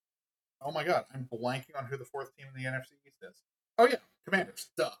 Oh my god, I'm blanking on who the 4th team in the NFC East is. Oh yeah, Commanders.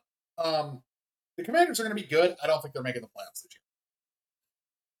 Duh. The Commanders are going to be good. I don't think they're making the playoffs this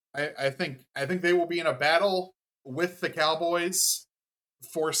year. I think they will be in a battle with the Cowboys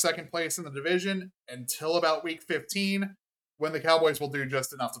for second place in the division until about week 15, when the Cowboys will do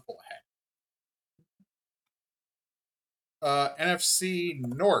just enough to pull ahead. NFC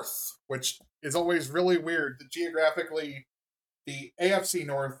North, which is always really weird. Geographically, the AFC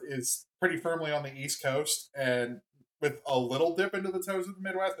North is pretty firmly on the East Coast, and with a little dip into the toes of the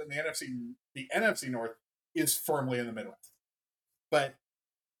Midwest, and the NFC North is firmly in the Midwest. But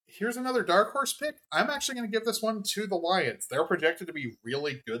here's another dark horse pick. I'm actually going to give this one to the Lions. They're projected to be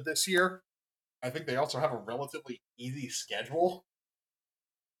really good this year. I think they also have a relatively easy schedule.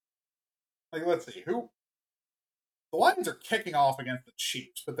 Let's see. The Lions are kicking off against the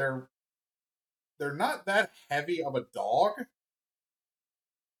Chiefs, but they're not that heavy of a dog.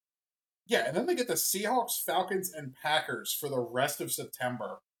 Yeah, and then they get the Seahawks, Falcons, and Packers for the rest of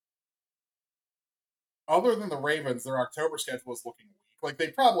September. Other than the Ravens, their October schedule is looking weak. They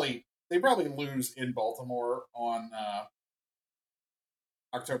probably lose in Baltimore on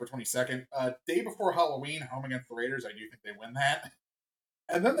October 22nd. Day before Halloween, home against the Raiders. I do think they win that.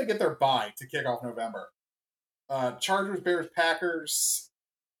 And then they get their bye to kick off November. Chargers, Bears, Packers.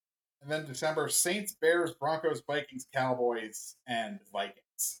 And then December, Saints, Bears, Broncos, Vikings, Cowboys, and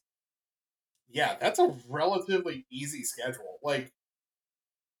Vikings. Yeah, that's a relatively easy schedule. I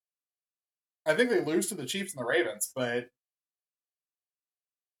think they lose to the Chiefs and the Ravens, but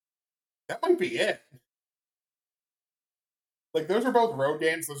that might be it. Those are both road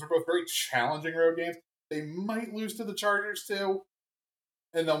games. Those are both very challenging road games. They might lose to the Chargers, too.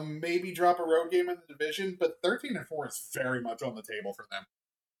 and they'll maybe drop a road game in the division, but 13-4 is very much on the table for them.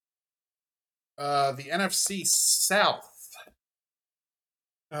 The NFC South.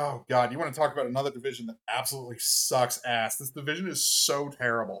 Oh, God, you want to talk about another division that absolutely sucks ass. This division is so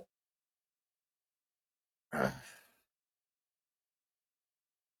terrible.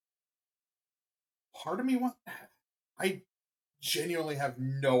 Part of me wants... I genuinely have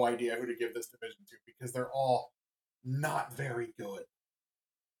no idea who to give this division to because they're all not very good.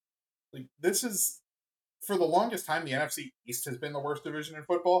 Like, this is... For the longest time, the NFC East has been the worst division in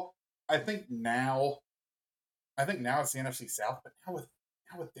football. I think now it's the NFC South, but now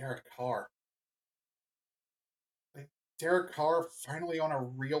with Derek Carr. Like, Derek Carr finally on a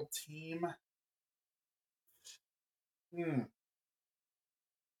real team. You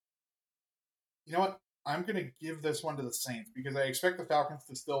know what? I'm going to give this one to the Saints because I expect the Falcons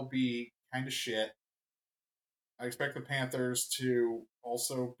to still be kind of shit. I expect the Panthers to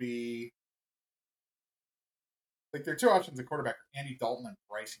also be... Like, their two options at quarterback are Andy Dalton and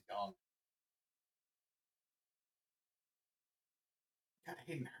Bryce Young. Got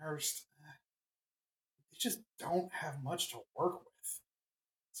Hayden Hurst. They just don't have much to work with.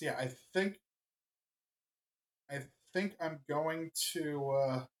 So yeah, I think I'm going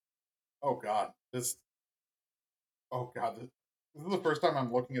to oh god, this this is the first time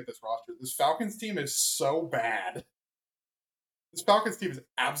I'm looking at this roster. This Falcons team is so bad. This Falcons team is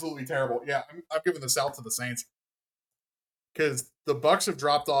absolutely terrible. Yeah, I'm giving the South to the Saints. Because the Bucks have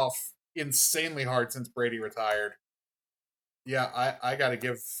dropped off insanely hard since Brady retired. Yeah, I gotta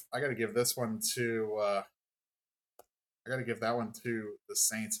give this one to I gotta give that one to the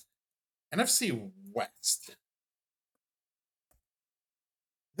Saints. NFC West.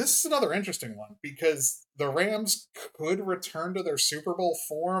 This is another interesting one because the Rams could return to their Super Bowl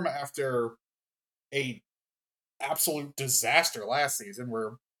form after a absolute disaster last season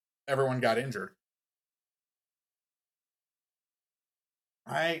where everyone got injured.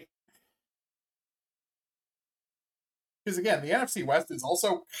 Because again, the NFC West is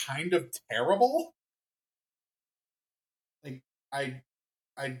also kind of terrible. Like I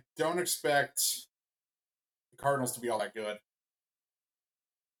don't expect the Cardinals to be all that good.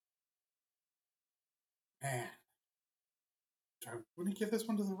 Man, do I want to give this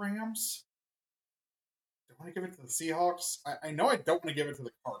one to the Rams? Do I want to give it to the Seahawks? I know I don't want to give it to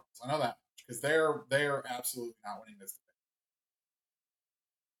the Cardinals. I know that much because they're absolutely not winning this thing.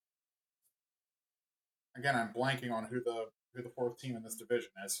 Again, I'm blanking on who the fourth team in this division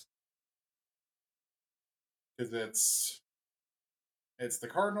is because it's the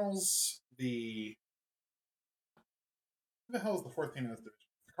Cardinals. Who the hell is the fourth team in this division?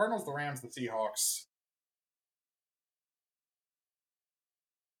 The Cardinals, the Rams, the Seahawks.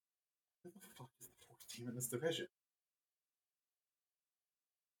 Who the fuck is the fourth team in this division?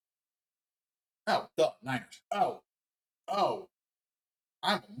 Oh, the Niners. Oh,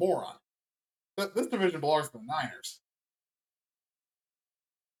 I'm a moron. This division belongs to the Niners.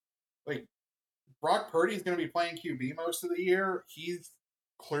 Like, Brock Purdy is going to be playing QB most of the year. He's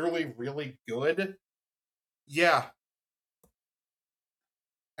clearly really good. Yeah.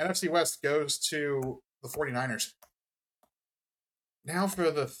 NFC West goes to the 49ers. Now for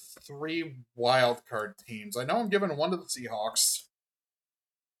the three wildcard teams. I know I'm giving one to the Seahawks.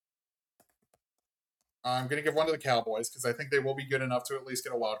 I'm going to give one to the Cowboys because I think they will be good enough to at least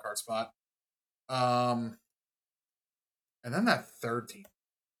get a wildcard spot. And then that third team.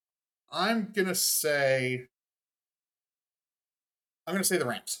 I'm going to say the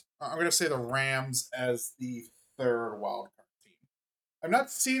Rams. I'm going to say the Rams as the third wildcard team. I'm not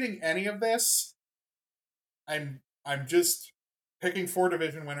seeding any of this. I'm just picking 4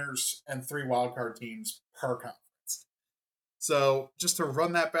 division winners and 3 wildcard teams per conference. So just to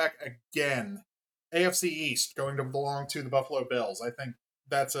run that back again, AFC East going to belong to the Buffalo Bills. I think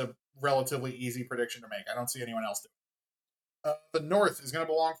that's a relatively easy prediction to make. I don't see anyone else doing it. The North is going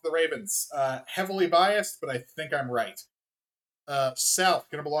to belong to the Ravens. Heavily biased, but I think I'm right. South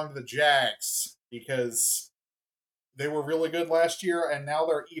going to belong to the Jags because they were really good last year, and now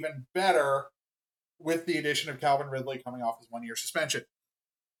they're even better with the addition of Calvin Ridley coming off his 1-year suspension.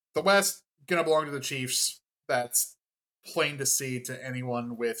 The West going to belong to the Chiefs. That's plain to see to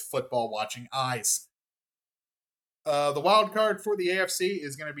anyone with football watching eyes. The wild card for the AFC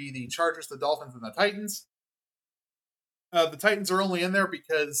is going to be the Chargers, the Dolphins, and the Titans. The Titans are only in there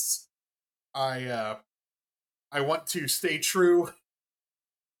because I want to stay true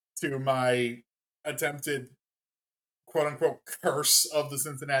to my attempted quote-unquote curse of the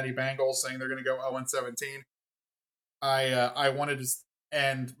Cincinnati Bengals saying they're going to go 0-17. I wanted to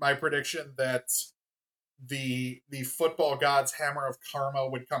end my prediction that the football god's hammer of karma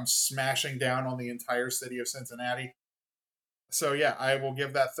would come smashing down on the entire city of Cincinnati. So yeah, I will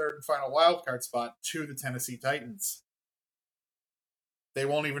give that third and final wildcard spot to the Tennessee Titans. They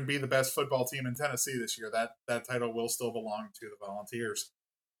won't even be the best football team in Tennessee this year. That title will still belong to the Volunteers.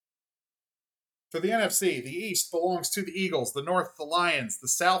 For the NFC, the East belongs to the Eagles, the North, the Lions, the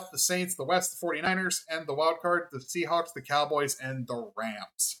South, the Saints, the West, the 49ers, and the wild card, the Seahawks, the Cowboys, and the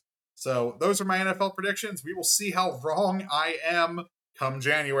Rams. So those are my NFL predictions. We will see how wrong I am come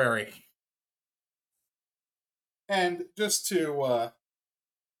January. And just to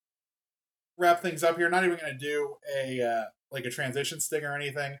wrap things up here, not even going to do a transition sting or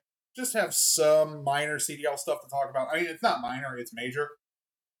anything. Just have some minor CDL stuff to talk about. I mean, it's not minor, it's major.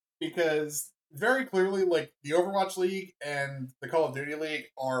 Because very clearly, like, the Overwatch League and the Call of Duty League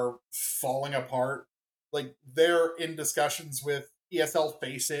are falling apart. Like, they're in discussions with ESL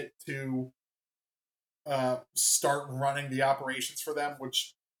Faceit to start running the operations for them,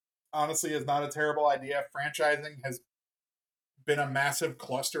 which honestly is not a terrible idea. Franchising has been a massive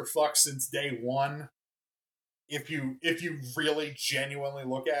clusterfuck since day one. If you really genuinely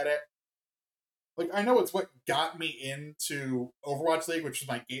look at it. Like, I know it's what got me into Overwatch League, which was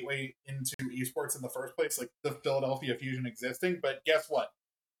my gateway into esports in the first place, like the Philadelphia Fusion existing, but guess what?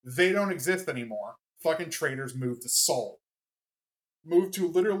 They don't exist anymore. Fucking traitors moved to Seoul. Moved to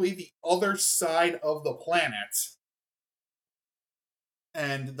literally the other side of the planet.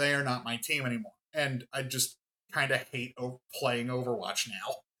 And they are not my team anymore. And I just kind of hate playing Overwatch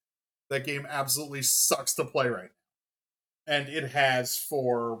now. That game absolutely sucks to play right now. And it has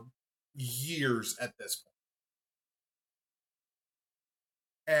for years at this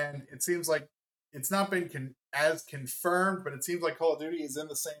point. And it seems like it's not been as confirmed, but it seems like Call of Duty is in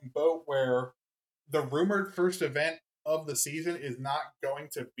the same boat where the rumored first event of the season is not going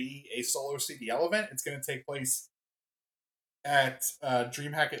to be a solo CDL event. It's going to take place at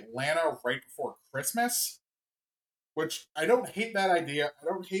DreamHack Atlanta right before Christmas, which I don't hate that idea. I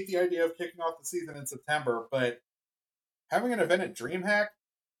don't hate the idea of kicking off the season in September, but having an event at DreamHack,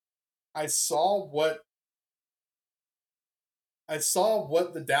 I saw what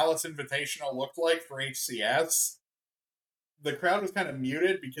the Dallas Invitational looked like for HCS. The crowd was kind of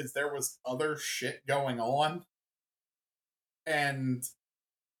muted because there was other shit going on. And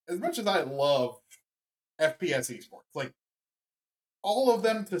as much as I love FPS esports, like, all of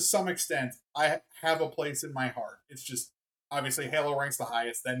them to some extent, I have a place in my heart. It's just, obviously, Halo ranks the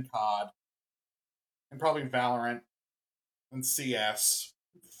highest, then COD, and probably Valorant, and CS.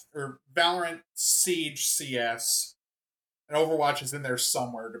 Or Valorant, Siege, CS, and Overwatch is in there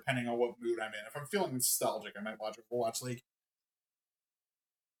somewhere, depending on what mood I'm in. If I'm feeling nostalgic, I might watch Overwatch League.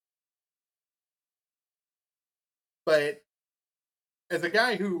 But as a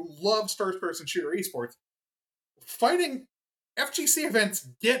guy who loves first-person shooter esports, fighting FGC events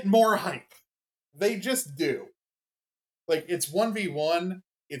get more hype. They just do. Like, it's 1v1.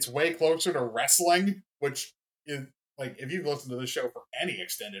 It's way closer to wrestling, which is, like, if you've listened to this show for any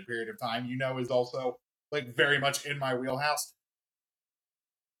extended period of time, you know is also, like, very much in my wheelhouse.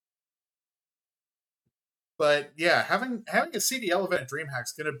 But yeah, having a CDL event at DreamHack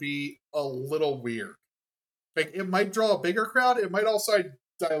is going to be a little weird. Like, it might draw a bigger crowd. It might also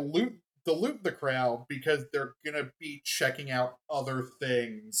dilute the crowd because they're going to be checking out other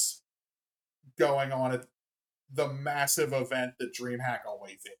things going on at the massive event that DreamHack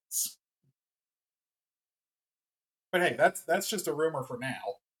always is. But hey, that's just a rumor for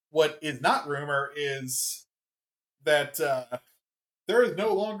now. What is not rumor is that there is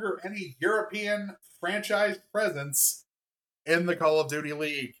no longer any European franchise presence in the Call of Duty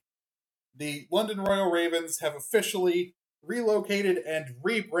League. The London Royal Ravens have officially relocated and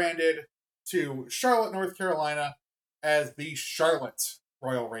rebranded to Charlotte, North Carolina as the Charlotte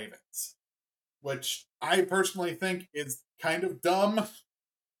Royal Ravens, which I personally think is kind of dumb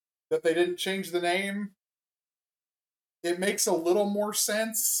that they didn't change the name. It makes a little more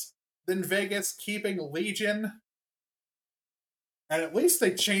sense than Vegas keeping Legion. And at least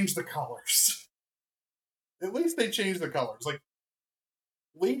they changed the colors. At least they changed the colors. Like,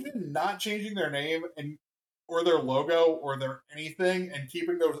 Legion not changing their name or their logo or their anything and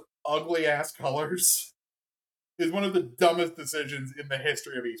keeping those ugly ass colors is one of the dumbest decisions in the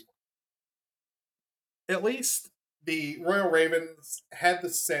history of esports. At least the Royal Ravens had the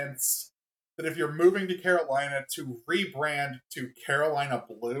sense that if you're moving to Carolina, to rebrand to Carolina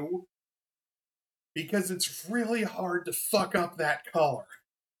Blue, because it's really hard to fuck up that color.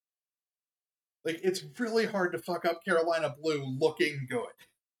 Like, it's really hard to fuck up Carolina Blue looking good.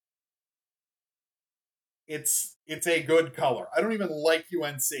 It's a good color. I don't even like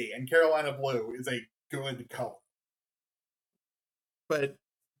UNC, and Carolina Blue is a good color. But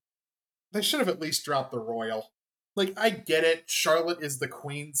they should have at least dropped the royal. Like, I get it. Charlotte is the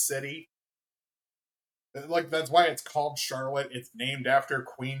Queen City. Like, that's why it's called Charlotte. It's named after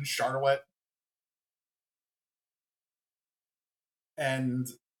Queen Charlotte. And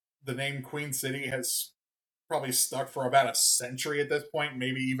the name Queen City has probably stuck for about a century at this point,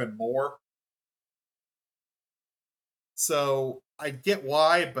 maybe even more. So, I get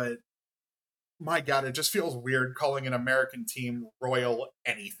why, but my god, it just feels weird calling an American team Royal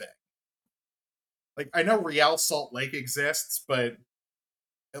anything. Like, I know Real Salt Lake exists, but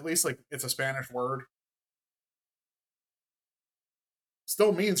at least, like, it's a Spanish word.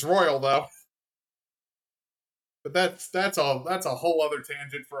 Still means royal, though. But that's a whole other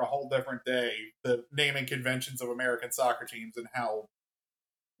tangent for a whole different day. The naming conventions of American soccer teams and how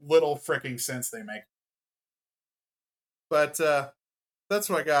little freaking sense they make. But that's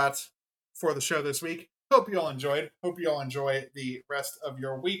what I got for the show this week. Hope you all enjoyed. Hope you all enjoy the rest of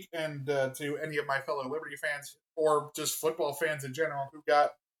your week. And to any of my fellow Liberty fans or just football fans in general who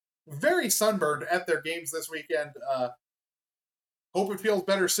got very sunburned at their games this weekend, hope it feels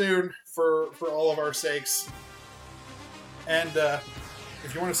better soon for all of our sakes. And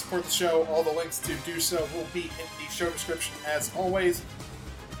if you want to support the show, all the links to do so will be in the show description as always.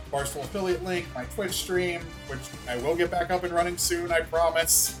 Barstool affiliate link, my Twitch stream, which I will get back up and running soon, I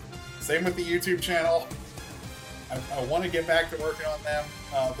promise. Same with the YouTube channel. I want to get back to working on them.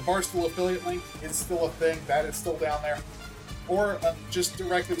 The Barstool affiliate link is still a thing. That is still down there. Or just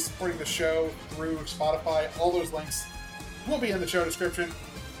directly supporting the show through Spotify. All those links will be in the show description.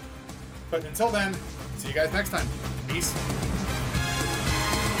 But until then, see you guys next time. Peace.